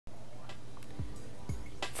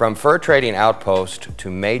From fur trading outpost to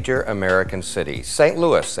major American city, St.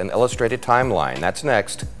 Louis, an illustrated timeline. That's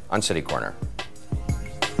next on City Corner.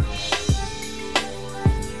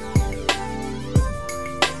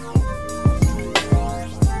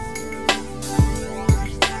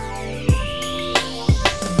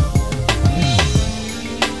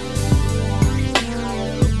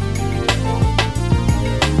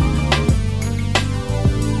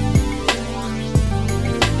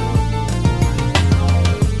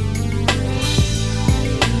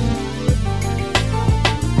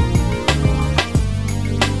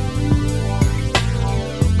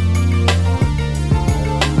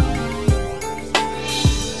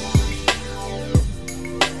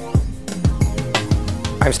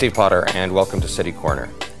 I'm Steve Potter, and welcome to City Corner.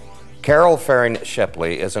 Carol Ferring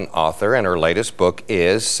Shepley is an author, and her latest book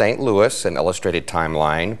is St. Louis, an illustrated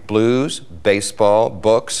timeline, blues, baseball,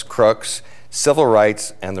 books, crooks, civil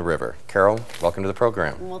rights, and the river. Carol, welcome to the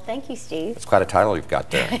program. Well, thank you, Steve. It's quite a title you've got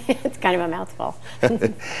there. It's kind of a mouthful.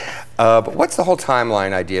 But what's the whole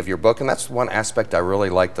timeline idea of your book? And that's one aspect I really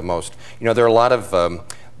like the most. You know, there are a lot of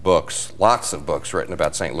books, lots of books written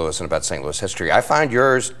about St. Louis and about St. Louis history. I find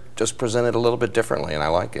yours just presented a little bit differently, and I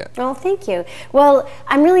like it. Well, thank you. Well,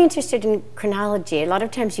 I'm really interested in chronology. A lot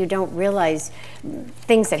of times you don't realize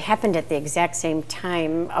things that happened at the exact same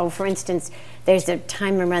time. Oh, for instance, there's a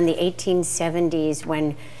time around the 1870s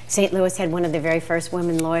when St. Louis had one of the very first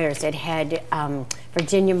women lawyers. It had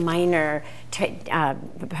Virginia Minor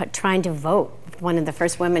trying to vote, one of the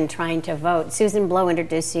first women trying to vote. Susan Blow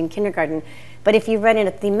introducing kindergarten. But if you read in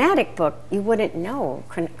a thematic book, you wouldn't know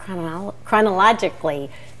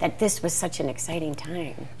chronologically that this was such an exciting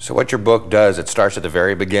time. So what your book does, it starts at the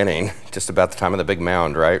very beginning, just about the time of the big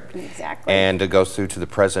mound, right? Exactly. And it goes through to the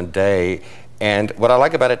present day. And what I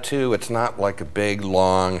like about it too, it's not like a big,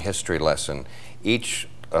 long history lesson. Each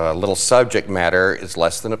little subject matter is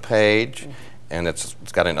less than a page, and it's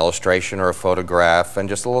got an illustration or a photograph, and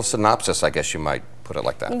just a little synopsis, I guess you might put it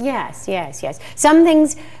like that. Yes, yes, yes. Some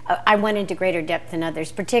things I went into greater depth than others,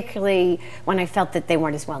 particularly when I felt that they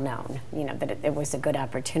weren't as well known, you know, that it was a good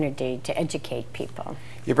opportunity to educate people.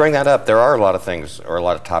 You bring that up. There are a lot of things, or a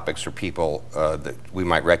lot of topics for people that we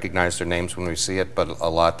might recognize their names when we see it, but a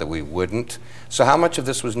lot that we wouldn't. So how much of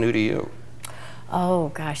this was new to you? Oh,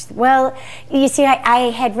 gosh. Well, you see,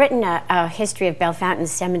 I had written a history of Bellefontaine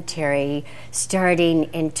Cemetery starting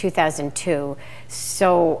in 2002,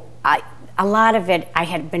 so a lot of it I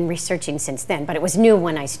had been researching since then, but it was new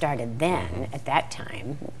when I started then, at that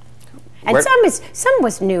time. And some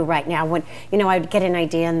was new right now. When, you know, I would get an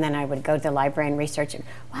idea and then I would go to the library and research it.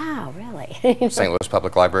 Wow, really? St. Louis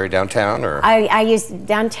Public Library downtown, or? I used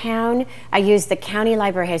downtown. I used the county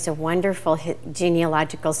library, has a wonderful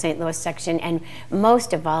genealogical St. Louis section, and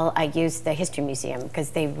most of all, I used the History Museum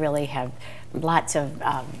because they really have lots of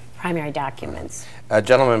primary documents. A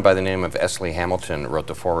gentleman by the name of Esley Hamilton wrote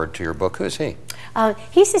the foreword to your book. Who is he?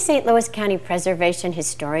 He's the St. Louis County Preservation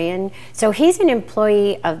Historian. So he's an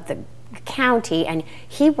employee of the county, and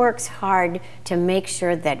he works hard to make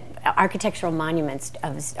sure that architectural monuments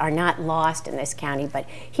are not lost in this county, but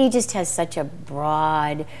he just has such a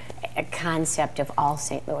broad concept of all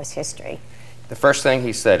St. Louis history. The first thing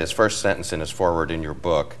he said, his first sentence in his foreword in your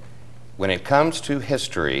book, when it comes to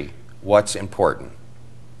history, what's important?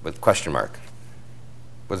 With question mark.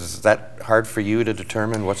 Was that hard for you to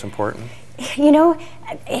determine what's important? You know,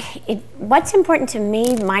 what's important to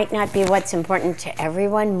me might not be what's important to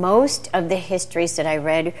everyone. Most of the histories that I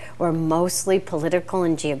read were mostly political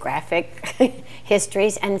and geographic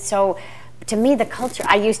histories, and so to me the culture,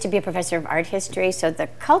 I used to be a professor of art history, so the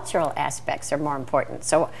cultural aspects are more important.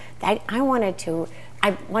 So I wanted to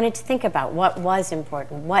think about what was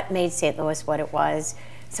important, what made St. Louis what it was.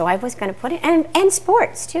 So I was going to put it, and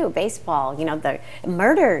sports too, baseball, you know, the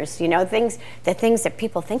murders, you know, the things that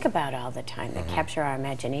people think about all the time that capture our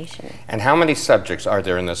imagination. And how many subjects are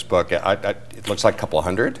there in this book? It looks like a couple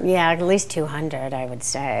hundred? Yeah, at least 200, I would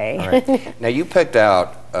say. All right. Now you picked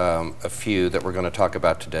out a few that we're going to talk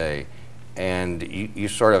about today, and you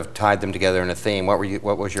sort of tied them together in a theme.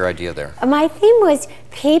 What was your idea there? My theme was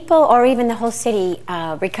people, or even the whole city,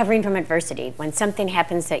 recovering from adversity. When something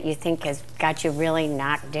happens that you think has got you really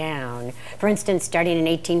knocked down. For instance, starting in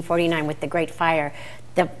 1849 with the Great Fire,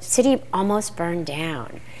 the city almost burned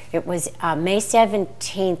down. It was May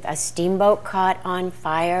 17th, a steamboat caught on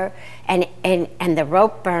fire, and the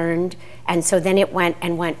rope burned, and so then it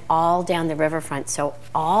went all down the riverfront. So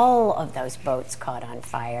all of those boats caught on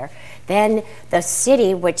fire. Then the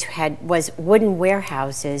city, which was wooden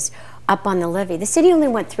warehouses up on the levee, the city only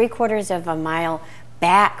went 3/4 of a mile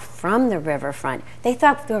back from the riverfront, they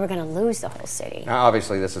thought they were going to lose the whole city. Now,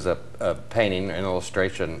 obviously, this is a painting, an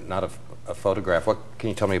illustration, not a photograph. What can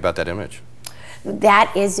you tell me about that image?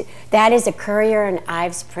 That is a Currier and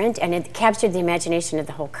Ives print, and it captured the imagination of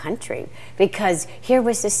the whole country, because here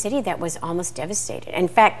was a city that was almost devastated. In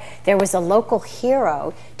fact, there was a local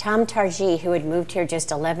hero, Tom Targee, who had moved here just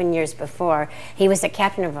 11 years before. He was the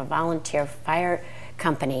captain of a volunteer fire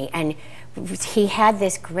company, and he had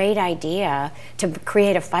this great idea to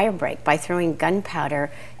create a fire break by throwing gunpowder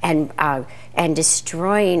and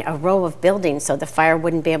destroying a row of buildings so the fire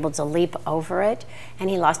wouldn't be able to leap over it. And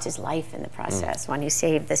he lost his life in the process when he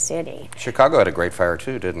saved the city. Chicago had a great fire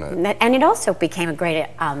too, didn't it? And it also became a great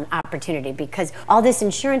opportunity, because all this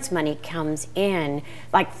insurance money comes in.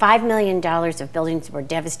 Like $5 million of buildings were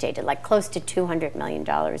devastated, like close to $200 million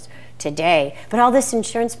today. But all this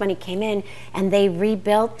insurance money came in, and they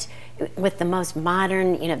rebuilt with the most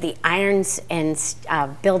modern, the irons and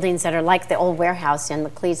buildings that are like the old warehouse in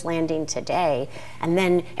Laclede Landing today. And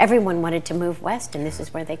then everyone wanted to move west, and this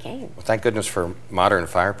is where they came. Well, thank goodness for modern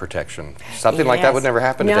fire protection. Something like that would never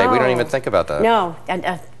happen today. We don't even think about that. No,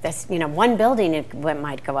 that's, one building it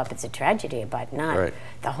might go up. It's a tragedy, but not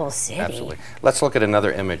the whole city. Absolutely. Let's look at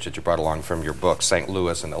another image that you brought along from your book, St.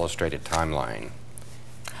 Louis, an Illustrated Timeline.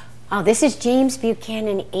 Oh, this is James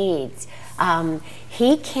Buchanan Eads.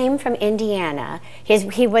 He came from Indiana.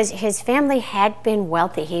 His family had been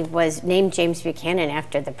wealthy. He was named James Buchanan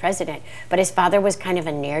after the president, but his father was kind of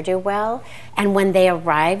a ne'er-do-well. And when they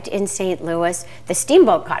arrived in St. Louis, the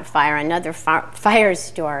steamboat caught fire, another fire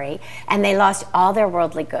story, and they lost all their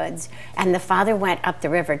worldly goods. And the father went up the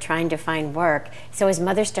river trying to find work, so his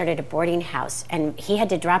mother started a boarding house, and he had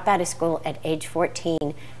to drop out of school at age 14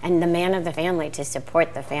 and the man of the family to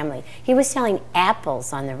support the family. He was selling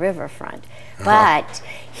apples on the riverfront. But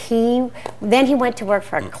then he went to work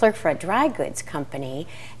for a clerk for a dry goods company,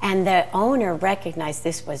 and the owner recognized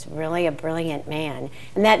this was really a brilliant man.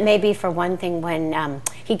 And that may be, for one thing, when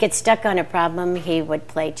he gets stuck on a problem, he would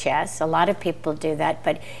play chess. A lot of people do that,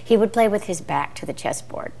 but he would play with his back to the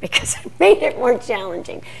chessboard because it made it more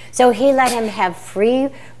challenging. So he let him have free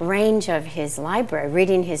range of his library,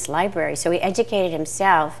 reading his library. So he educated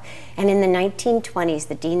himself. And in the 1920s,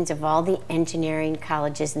 the deans of all the engineering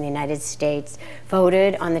colleges in the United States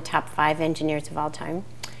voted on the top 5 engineers of all time.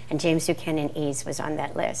 And James Buchanan Eads was on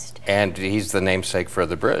that list. And he's the namesake for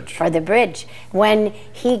the bridge. For the bridge. When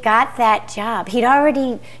he got that job, he'd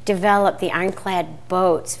already developed the ironclad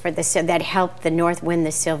boats for that helped the North win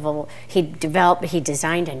the Civil. He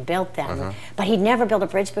designed and built them. But he'd never built a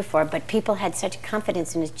bridge before, but people had such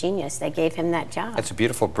confidence in his genius, they gave him that job. It's a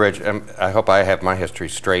beautiful bridge. I hope I have my history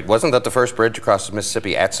straight. Wasn't that the first bridge across the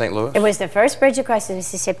Mississippi at St. Louis? It was the first bridge across the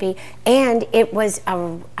Mississippi, and it was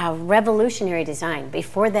a revolutionary design.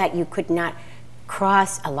 Before that, you could not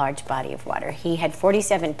cross a large body of water. He had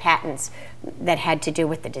 47 patents that had to do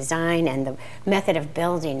with the design and the method of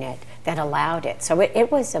building it that allowed it. So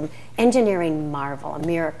it was an engineering marvel, a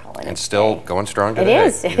miracle. And still going strong today. It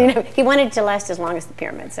is. Yeah. He wanted it to last as long as the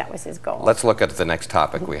pyramids. That was his goal. Let's look at the next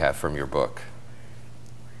topic we have from your book.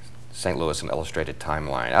 St. Louis, an Illustrated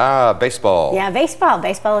Timeline. Baseball. Yeah, baseball.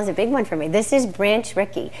 Baseball is a big one for me. This is Branch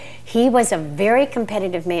Rickey. He was a very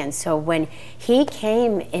competitive man. So when he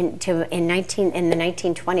came in the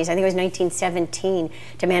 1920s, I think it was 1917,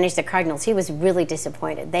 to manage the Cardinals, he was really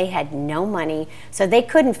disappointed. They had no money, so they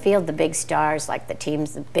couldn't field the big stars like the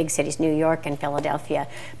teams, the big cities, New York and Philadelphia.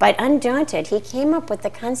 But undaunted, he came up with the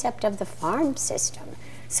concept of the farm system.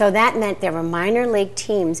 So that meant there were minor league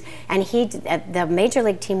teams, and the major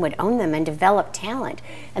league team would own them and develop talent.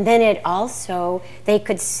 And then they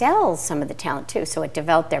could sell some of the talent too, so it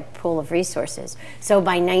developed their pool of resources. So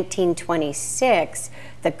by 1926,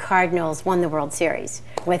 the Cardinals won the World Series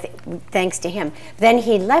thanks to him. Then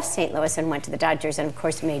he left St. Louis and went to the Dodgers, and of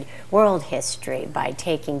course made world history by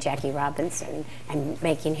taking Jackie Robinson and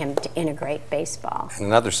making him to integrate baseball. And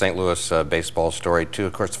another St. Louis baseball story too,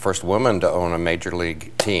 of course, the first woman to own a major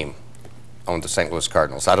league team. Owned the St. Louis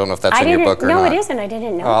Cardinals. I don't know if that's in your book or not. No, it isn't. I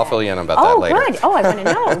didn't know I'll fill you in about that later. Oh, good. Oh, I want to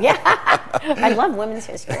know. Yeah. I love women's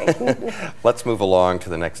history. Let's move along to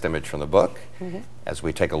the next image from the book as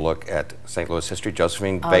we take a look at St. Louis history.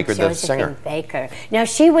 Josephine Baker, the singer. Josephine Baker. Now,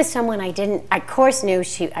 she was someone I of course,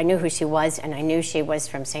 I knew who she was, and I knew she was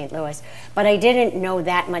from St. Louis, but I didn't know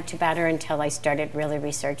that much about her until I started really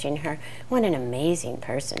researching her. What an amazing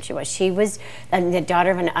person she was. She was the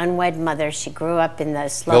daughter of an unwed mother. She grew up in the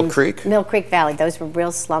slums. Mill Creek Valley. Those were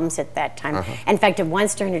real slums at that time. In fact,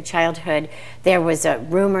 once during her childhood, there was a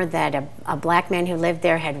rumor that a black man who lived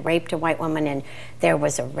there had raped a white woman, and there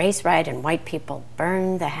was a race riot, and white people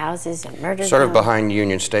burned the houses and murdered Sort them. of behind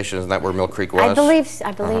Union Station, isn't that where Mill Creek was?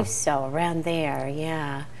 I believe so, around there,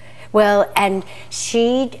 yeah. Well, and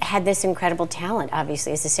she had this incredible talent,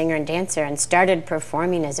 obviously, as a singer and dancer, and started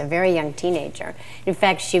performing as a very young teenager. In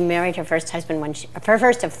fact, she married her first husband her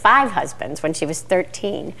first of 5 husbands when she was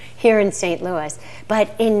 13 here in St. Louis.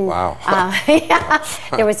 But in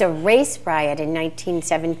there was a race riot in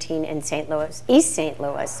 1917 in St. Louis, East St.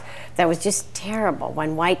 Louis, that was just terrible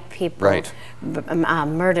when white people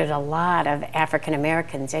murdered a lot of African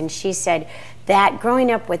Americans. And she said that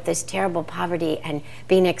growing up with this terrible poverty and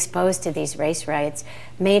being exposed to these race riots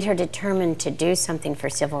made her determined to do something for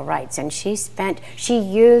civil rights. And she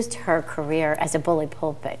used her career as a bully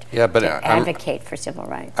pulpit to advocate for civil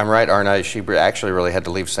rights. I'm right, aren't I? She actually really had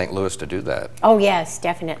to leave St. Louis to do that. Oh, yes,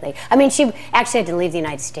 definitely. I mean, she actually had to leave the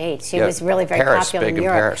United States. She was really very popular in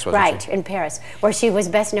Europe. Paris, wasn't she? In Paris, where she was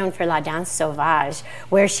best known for La Danse Sauvage,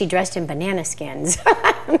 where she dressed in banana skins.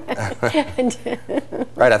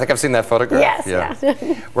 Right, I think I've seen that photograph. Yes,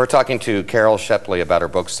 yeah. We're talking to Carol Shepley about her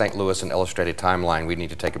book, St. Louis, An Illustrated Timeline. We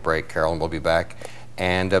need to take a break, Carol, and we'll be back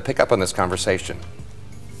and pick up on this conversation.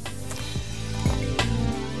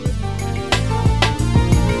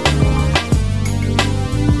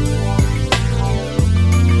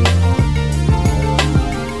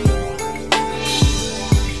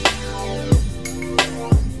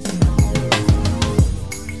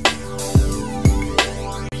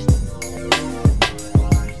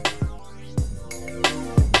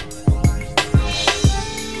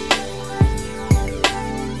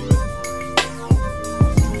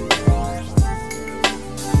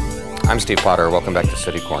 I'm Steve Potter. Welcome back to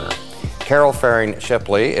City Corner. Carol Ferring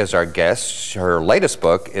Shepley is our guest. Her latest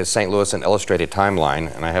book is St. Louis, An Illustrated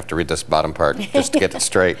Timeline, and I have to read this bottom part just to get it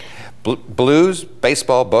straight. Blues,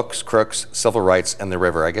 baseball, books, crooks, civil rights, and the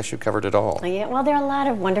river. I guess you covered it all. Yeah, well, there are a lot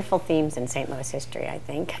of wonderful themes in St. Louis history, I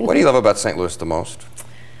think. What do you love about St. Louis the most?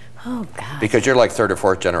 Oh, God. Because you're like 3rd or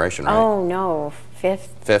 4th generation, right? Oh, no. 5th.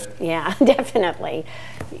 5th? Yeah, definitely.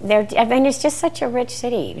 I mean, it's just such a rich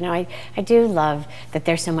city. You know, I do love that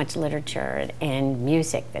there's so much literature and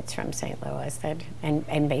music that's from St. Louis,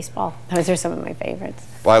 and baseball. Those are some of my favorites.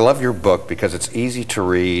 Well, I love your book because it's easy to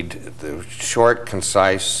read, the short,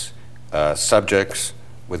 concise subjects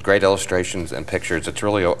with great illustrations and pictures. It's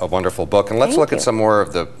really a wonderful book. And let's look at some more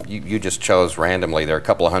of the, you just chose randomly. There are a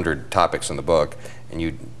couple of 100 topics in the book, and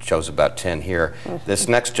you chose about 10 here. This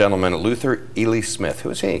next gentleman, Luther Ely Smith, who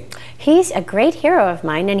is he? He's a great hero of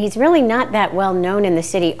mine, and he's really not that well known in the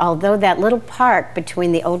city, although that little park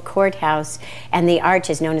between the old courthouse and the arch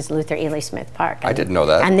is known as Luther Ely Smith Park. I didn't know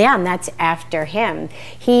that. And that's after him.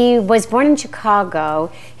 He was born in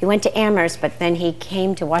Chicago. He went to Amherst, but then he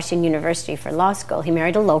came to Washington University for law school. He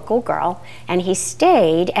married a local girl, and he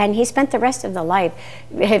stayed, and he spent the rest of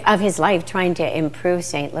his life trying to improve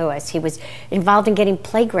St. Louis. He was involved in getting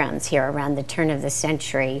playgrounds here around the turn of the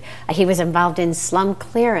century. He was involved in slum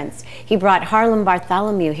clearance. He brought Harlem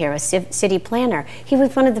Bartholomew here, a city planner. He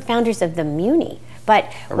was one of the founders of the Muni.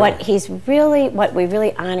 But what we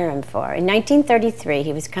really honor him for, in 1933,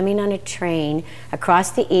 he was coming on a train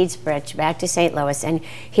across the Eads Bridge back to St. Louis, and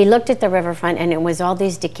he looked at the riverfront, and it was all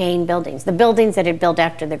these decaying buildings, the buildings that had built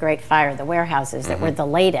after the Great Fire, the warehouses that were the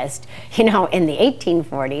latest, you know, in the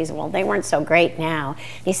 1840s. Well, they weren't so great now.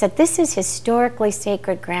 And he said, this is historically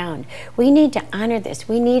sacred ground. We need to honor this.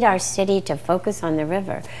 We need our city to focus on the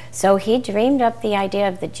river. So he dreamed up the idea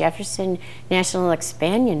of the Jefferson National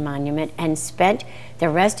Expanion Monument and spent the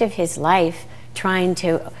rest of his life trying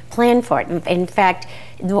to plan for it. In fact,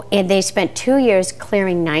 they spent 2 years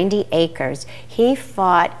clearing 90 acres. He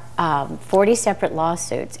fought 40 separate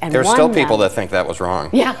lawsuits and There's still people that think that was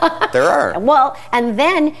wrong. Yeah. There are. Well, and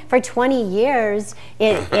then for 20 years,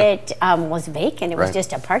 it was vacant. It was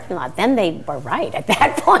just a parking lot. Then they were right at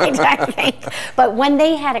that point, I think. But when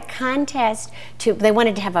they had a contest, they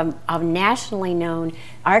wanted to have a nationally known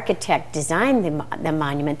architect design the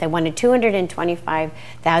monument. They wanted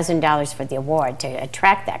 $225,000 for the award to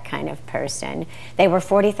attract that kind of person. They were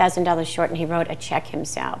 $40,000 short, and he wrote a check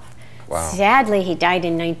himself. Wow. Sadly, he died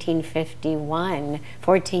in 1951,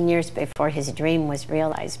 14 years before his dream was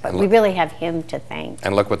realized. But we really have him to thank.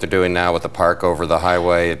 And look what they're doing now with the park over the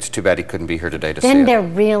highway. It's too bad he couldn't be here today to see it. Then they're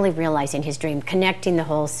really realizing his dream, connecting the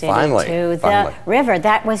whole city to the river.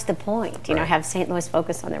 That was the point, you know, have St. Louis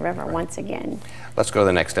focus on the river once again. Let's go to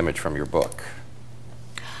the next image from your book.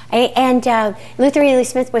 Luther Ely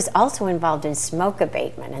Smith was also involved in smoke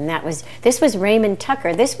abatement, and this was Raymond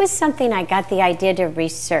Tucker. This was something I got the idea to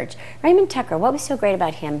research. Raymond Tucker, what was so great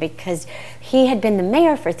about him? Because he had been the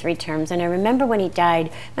mayor for 3 terms, and I remember when he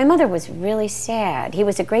died, my mother was really sad. He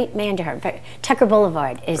was a great man to her. Tucker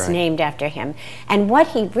Boulevard is named after him. And what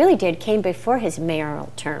he really did came before his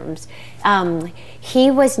mayoral terms.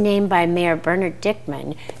 He was named by Mayor Bernard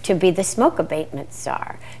Dickman to be the smoke abatement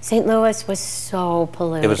czar. St. Louis was so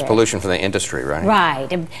polluted. It was pollution from the industry, right? Right.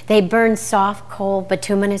 And they burned soft coal,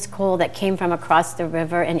 bituminous coal that came from across the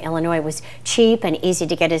river in Illinois. It was cheap and easy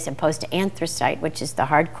to get as opposed to anthracite, which is the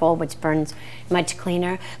hard coal, which burns much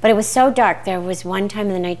cleaner. But it was so dark. There was one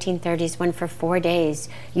time in the 1930s when for 4 days,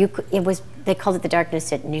 they called it the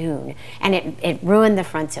darkness at noon, and it ruined the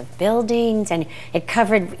fronts of buildings, and it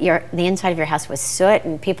covered the inside of your house with soot,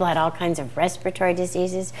 and people had all kinds of respiratory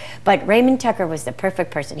diseases. But Raymond Tucker was the perfect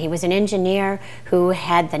person. He was an engineer who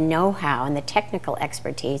had the know-how and the technical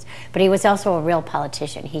expertise, but he was also a real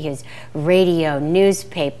politician. He used radio,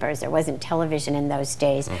 newspapers. There wasn't television in those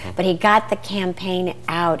days, but he got the campaign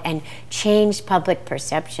out and changed public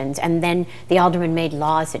perceptions, and then the aldermen made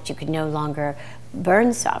laws that you could no longer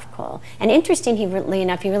burn soft coal. And interestingly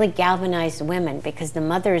enough, he really galvanized women, because the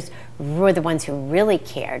mothers were the ones who really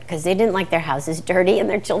cared, because they didn't like their houses dirty and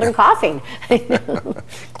their children coughing.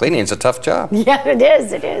 Cleaning's a tough job. Yeah, it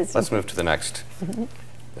is, it is. Let's move to the next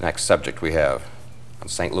subject we have on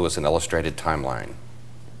St. Louis, an illustrated timeline.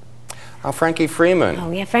 Frankie Freeman.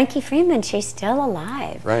 Oh yeah, Frankie Freeman, she's still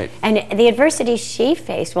alive. Right. And the adversity she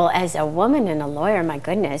faced, well, as a woman and a lawyer, my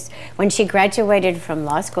goodness, when she graduated from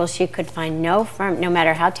law school, she could find no firm, no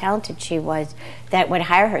matter how talented she was, that would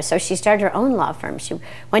hire her. So she started her own law firm. She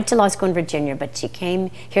went to law school in Virginia, but she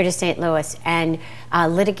came here to St. Louis and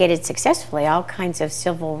litigated successfully all kinds of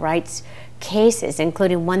civil rights cases,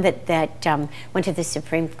 including one that went to the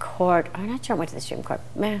Supreme Court. I'm not sure it went to the Supreme Court,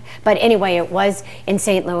 but anyway, it was in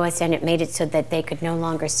St. Louis, and it made it so that they could no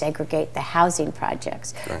longer segregate the housing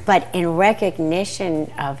projects. Right. But in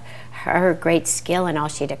recognition of her great skill and all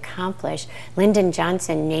she'd accomplished, Lyndon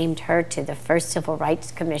Johnson named her to the first Civil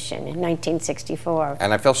Rights Commission in 1964.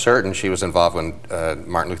 And I feel certain she was involved when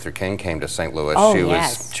Martin Luther King came to St. Louis. Oh,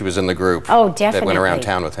 yes. She was in the group that went around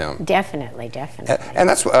town with him. Definitely, definitely. And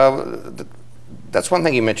that's one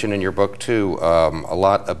thing you mentioned in your book, too, a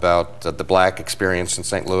lot about the black experience in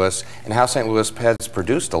St. Louis and how St. Louis has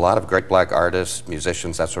produced a lot of great black artists,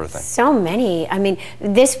 musicians, that sort of thing. So many. I mean,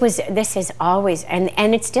 this is always,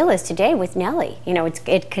 and it still is today with Nellie. You know,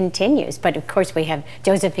 it continues. But of course, we have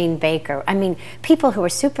Josephine Baker. I mean, people who are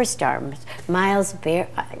superstars. Miles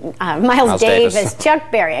Davis,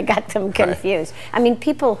 Chuck Berry. I got them confused. Right. I mean,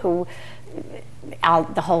 people who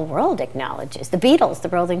the whole world acknowledges. The Beatles, the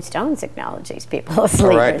Rolling Stones acknowledge these people as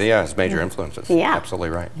leaders. Right, yeah, as major influences. Yeah. Absolutely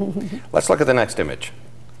right. Let's look at the next image.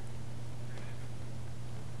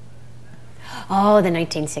 Oh, the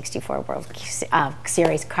 1964 World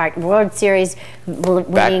Series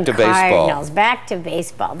winning Cardinals. Back to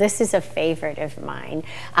baseball. This is a favorite of mine.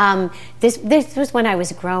 This was when I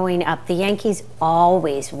was growing up. The Yankees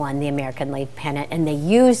always won the American League pennant, and they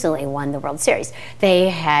usually won the World Series. They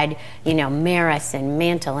had, you know, Maris and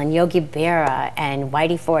Mantle and Yogi Berra and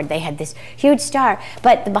Whitey Ford. They had this huge star.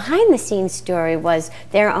 But the behind-the-scenes story was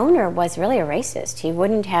their owner was really a racist. He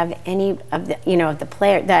wouldn't have any of the, you know,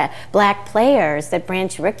 the black players that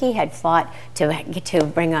Branch Rickey had fought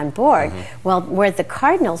to bring on board. Well, where the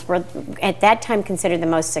Cardinals were at that time considered the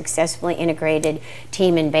most successfully integrated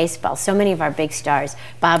team in baseball. So many of our big stars,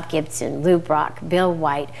 Bob Gibson, Lou Brock, Bill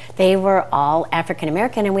White, they were all African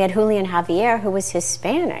American, and we had Julian Javier, who was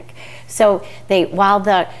Hispanic. So while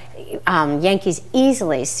the Yankees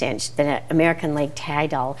easily cinched the American League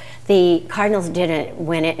title, the Cardinals didn't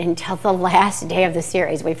win it until the last day of the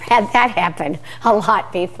series. We've had that happen a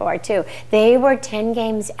lot before, too. They were 10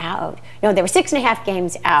 games out. No, they were 6.5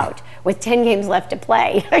 games out with 10 games left to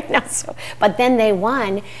play. But then they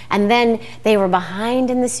won, and then they were behind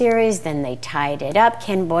in the series. Then they tied it up.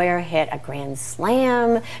 Ken Boyer hit a grand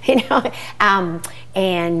slam, you know,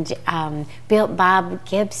 and Bob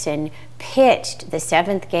Gibson pitched the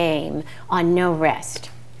 7th game on no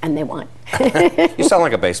rest, and they won. You sound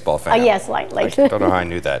like a baseball fan. Oh, yes, slightly. I don't know how I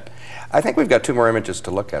knew that. I think we've got 2 more images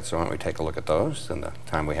to look at, so why don't we take a look at those in the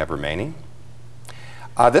time we have remaining.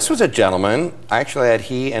 This was a gentleman. I actually had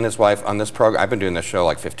he and his wife on this program. I've been doing this show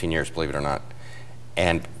like 15 years, believe it or not.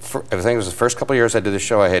 And I think it was the first couple of years I did this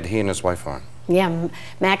show, I had he and his wife on. Yeah,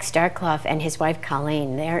 Max Starkloff and his wife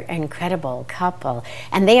Colleen, they're an incredible couple.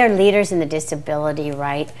 And they are leaders in the disability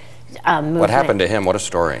rights movement. What happened to him? What a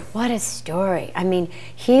story. What a story. I mean,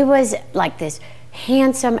 he was like this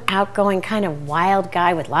handsome, outgoing, kind of wild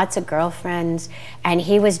guy with lots of girlfriends, and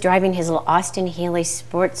he was driving his little Austin Healey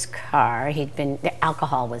sports car. The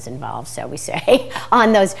alcohol was involved, so we say,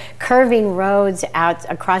 on those curving roads out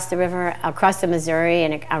across the river, across the Missouri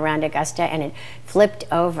and around Augusta, and it flipped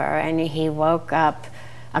over, and he woke up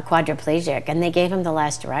a quadriplegic, and they gave him the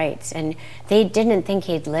last rites, and they didn't think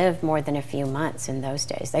he'd live more than a few months in those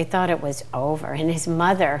days. They thought it was over. And his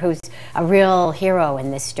mother, who's a real hero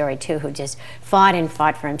in this story too, who just fought and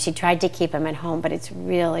fought for him, she tried to keep him at home, but it's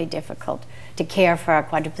really difficult to care for a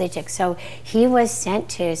quadriplegic. So he was sent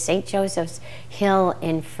to St. Joseph's Hill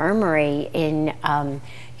Infirmary in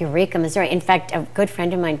Eureka, Missouri. In fact, a good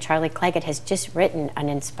friend of mine, Charlie Claggett, has just written an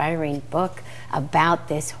inspiring book about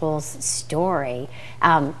this whole story.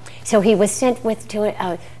 So he was sent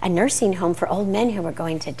to a nursing home for old men who were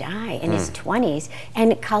going to die in his 20s,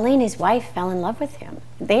 and Colleen, his wife, fell in love with him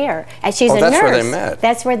there. And she's a nurse. That's where they met.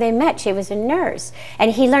 That's where they met. She was a nurse,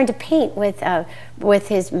 and he learned to paint with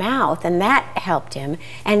his mouth, and that helped him.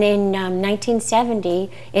 And in 1970,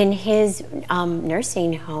 in his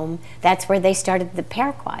nursing home, that's where they started the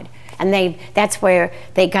paraquat. And that's where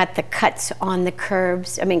they got the cuts on the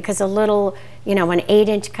curbs. I mean, because a little, an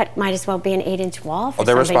 8-inch cut might as well be an 8-inch wall for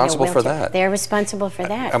they're somebody in a responsible for wheelchair. that. They're responsible for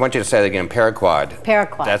that. I want you to say that again, Paraquat.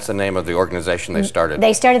 Paraquat. That's the name of the organization they started.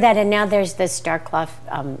 They started that, and now there's the Starclough,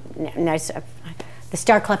 the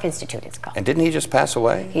Starclough Institute, it's called. And didn't he just pass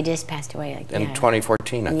away? He just passed away. In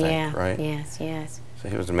 2014, I think, right? Yes. So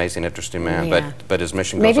he was an amazing, interesting man, Yeah. but his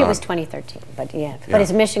mission goes on. Maybe it was 2013, but yeah. But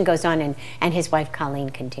his mission goes on, and his wife Colleen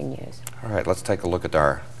continues. All right, let's take a look at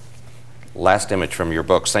our last image from your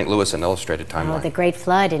book, St. Louis, an Illustrated Timeline. Oh, the Great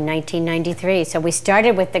Flood in 1993. So we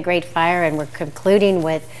started with the Great Fire, and we're concluding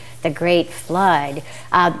with the Great Flood.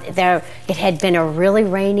 It had been a really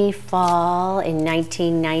rainy fall in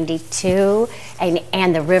 1992,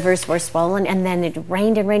 and the rivers were swollen, and then it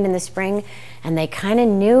rained and rained in the spring, and they kind of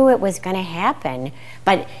knew it was going to happen.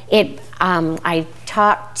 But I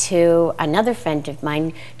talked to another friend of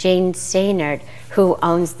mine, Jane Sainert, who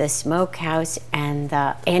owns the Smokehouse and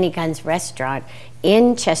the Annie Gunn's restaurant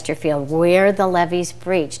in Chesterfield, where the levees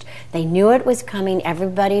breached. They knew it was coming.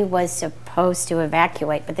 Everybody was supposed to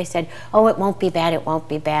evacuate, but they said, oh, it won't be bad, it won't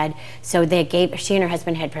be bad. So she and her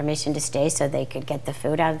husband had permission to stay so they could get the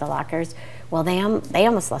food out of the lockers. Well, they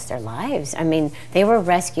almost lost their lives. I mean, they were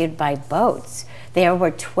rescued by boats. There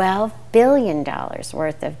were $12 billion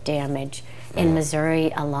worth of damage in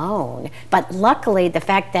Missouri alone. But luckily, the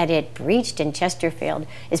fact that it breached in Chesterfield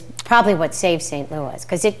is probably what saved St. Louis,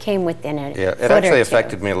 because it came within a Yeah, foot it actually or two.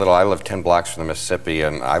 affected me a little. I live 10 blocks from the Mississippi,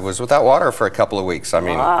 and I was without water for a couple of weeks. I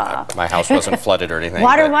mean, my house wasn't flooded or anything.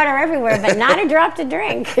 Water everywhere, but not a drop to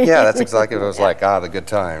drink. Yeah, that's exactly what it was like. The good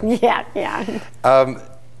time. Yeah.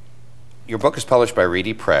 Your book is published by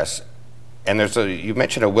Reedy Press, and you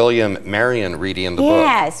mentioned a William Marion Reedy in the book.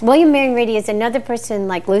 Yes, William Marion Reedy is another person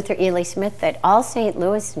like Luther Ely Smith that all St.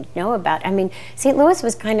 Louis know about. I mean, St. Louis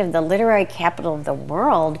was kind of the literary capital of the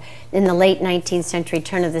world in the late 19th century,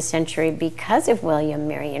 turn of the century, because of William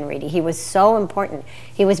Marion Reedy. He was so important.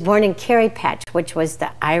 He was born in Kerrypatch, which was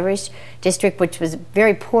the Irish district, which was a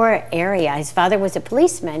very poor area. His father was a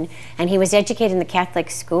policeman, and he was educated in the Catholic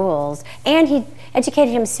schools, and he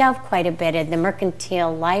educated himself quite a bit at the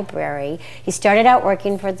Mercantile Library. He started out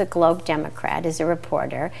working for the Globe Democrat as a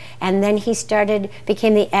reporter, and then he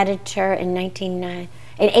became the editor in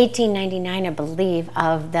 1899, I believe,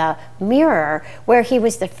 of the Mirror, where he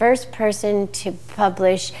was the first person to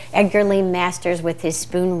publish Edgar Lee Masters with his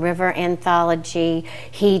Spoon River anthology.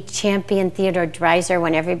 He championed Theodore Dreiser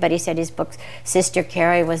when everybody said his book Sister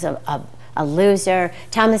Carrie was a loser.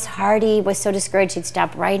 Thomas Hardy was so discouraged he'd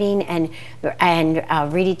stop writing, and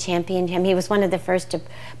Reedy championed him. He was one of the first to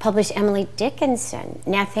publish Emily Dickinson.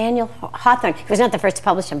 Nathaniel Hawthorne, he was not the first to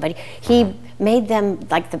publish him, but he made them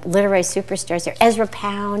like the literary superstars there. Ezra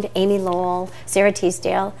Pound, Amy Lowell, Sarah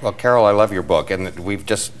Teasdale. Well, Carol, I love your book, and we've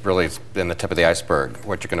just really been the tip of the iceberg,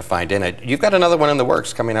 what you're going to find in it. You've got another one in the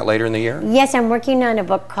works coming out later in the year? Yes, I'm working on a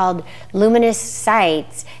book called Luminous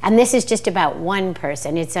Sights, and this is just about one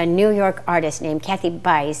person. It's a New York artist named Kathy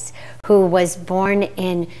Bice, who was born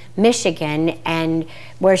in Michigan, and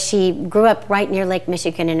where she grew up right near Lake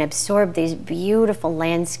Michigan and absorbed these beautiful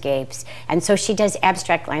landscapes. And so she does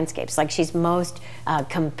abstract landscapes, like she's most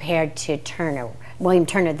compared to William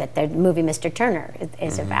Turner, that the movie Mr. Turner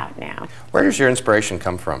is about now. Where does your inspiration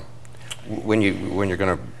come from when you're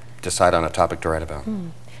going to decide on a topic to write about?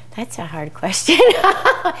 That's a hard question.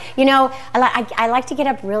 You know, I like to get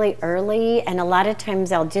up really early, and a lot of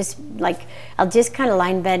times I'll just kind of lie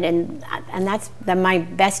in bed, and that's my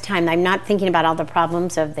best time. I'm not thinking about all the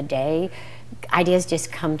problems of the day, ideas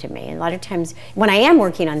just come to me. And a lot of times, when I am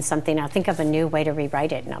working on something, I'll think of a new way to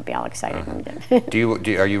rewrite it, and I'll be all excited.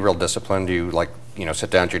 Are you real disciplined? Do you, like,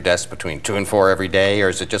 sit down at your desk between 2 and 4 every day, or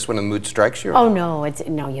is it just when the mood strikes you? Oh no,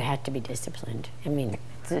 no, you have to be disciplined. I mean,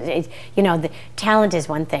 the talent is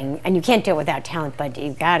one thing, and you can't do it without talent, but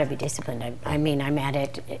you've got to be disciplined. I mean, I'm at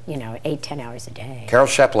it, 8-10 hours a day. Carol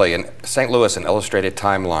Shepley in St. Louis, An Illustrated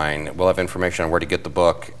Timeline. We'll have information on where to get the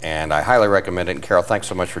book, and I highly recommend it. And Carol, thanks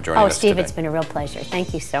so much for joining us Steve, today. it's been a real pleasure.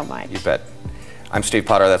 Thank you so much. You bet. I'm Steve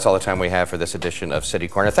Potter. That's all the time we have for this edition of City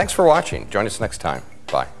Corner. Thanks for watching. Join us next time.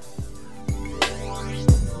 Bye.